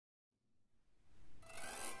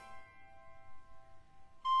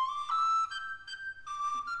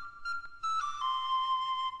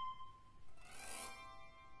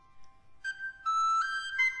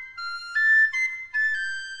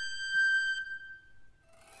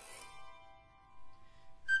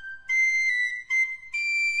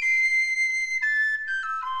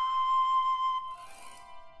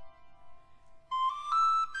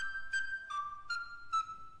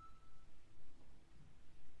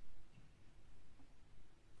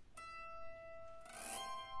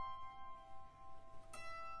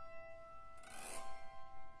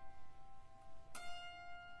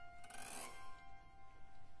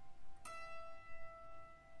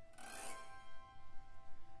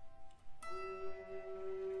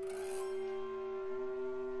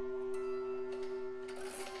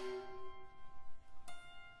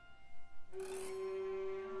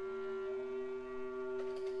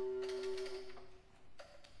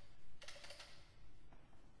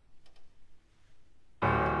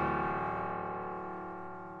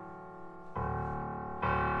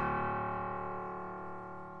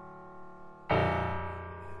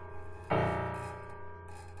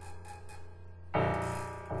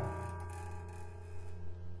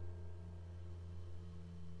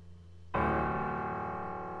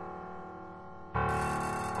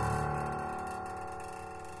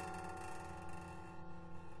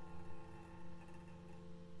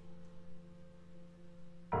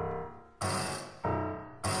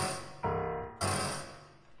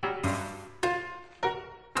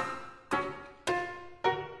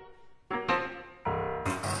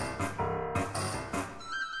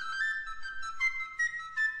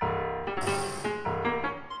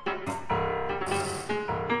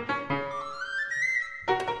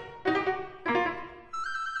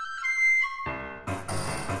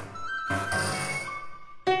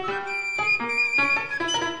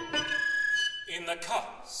the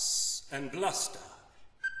cuss and bluster,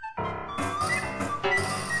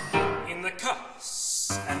 in the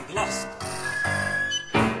cuss and bluster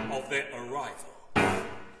of their arrival,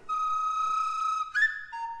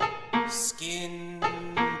 skin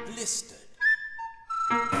blistered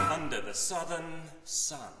under the southern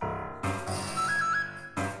sun.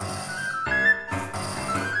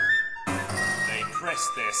 They press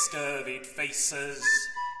their scurvied faces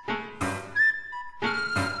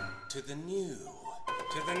to the new,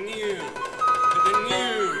 to the new, to the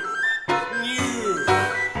new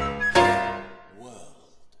world.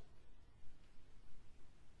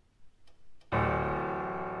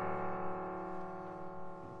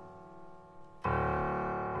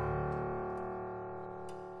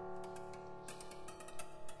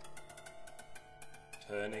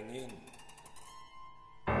 Turning in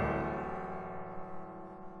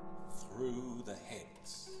through the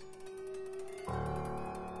heads,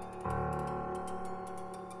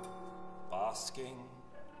 basking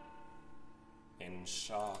in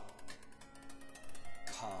shark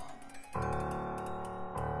calm,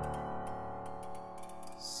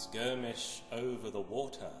 skirmish over the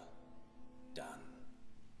water done.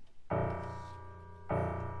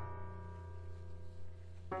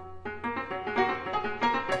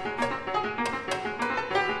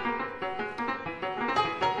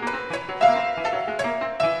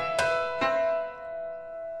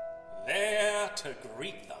 There to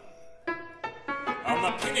greet them on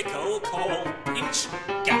the pinnacle called Pinch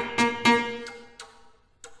Gap,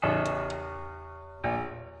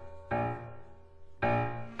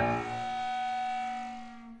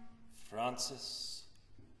 Francis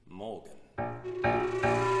Morgan.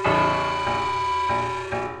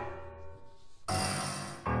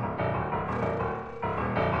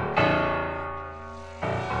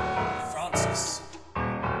 Francis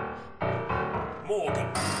Morgan.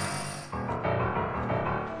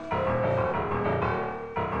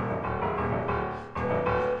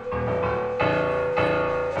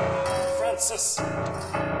 Francis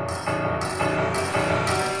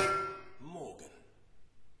Morgan.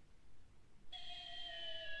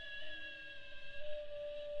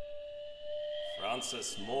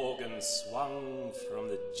 Francis Morgan swung from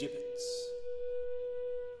the gibbets,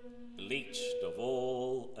 bleached of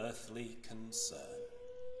all earthly concern,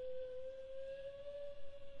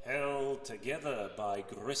 held together by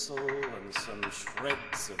gristle and some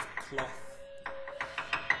shreds of cloth,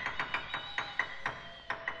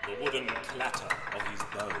 the wooden clatter of his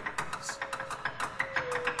bones,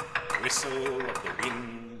 whistle of the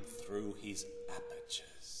wind through his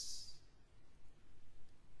apertures,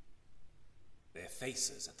 their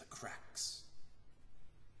faces at the cracks,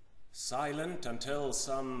 silent until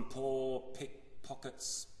some poor pickpocket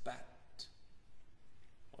spat,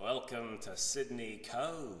 "Welcome to Sydney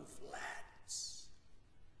Cove, lads.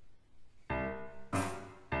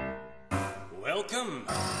 Welcome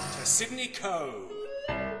to Sydney Cove,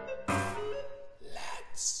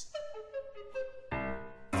 lads."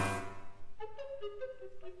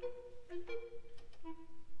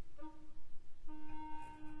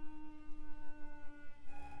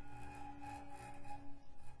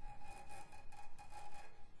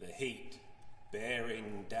 The heat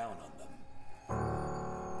bearing down on them,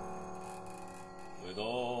 with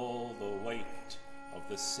all the weight of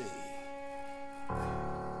the sea,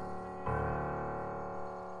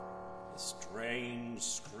 the strange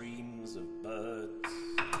screams of birds,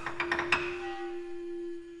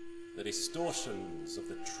 the distortions of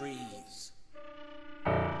the trees,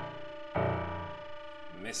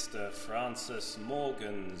 Mr. Francis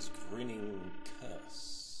Morgan's grinning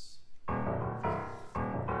curse.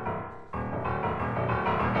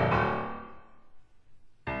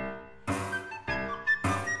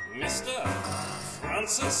 Mr.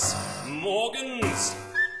 Francis Morgan's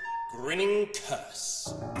grinning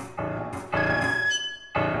curse.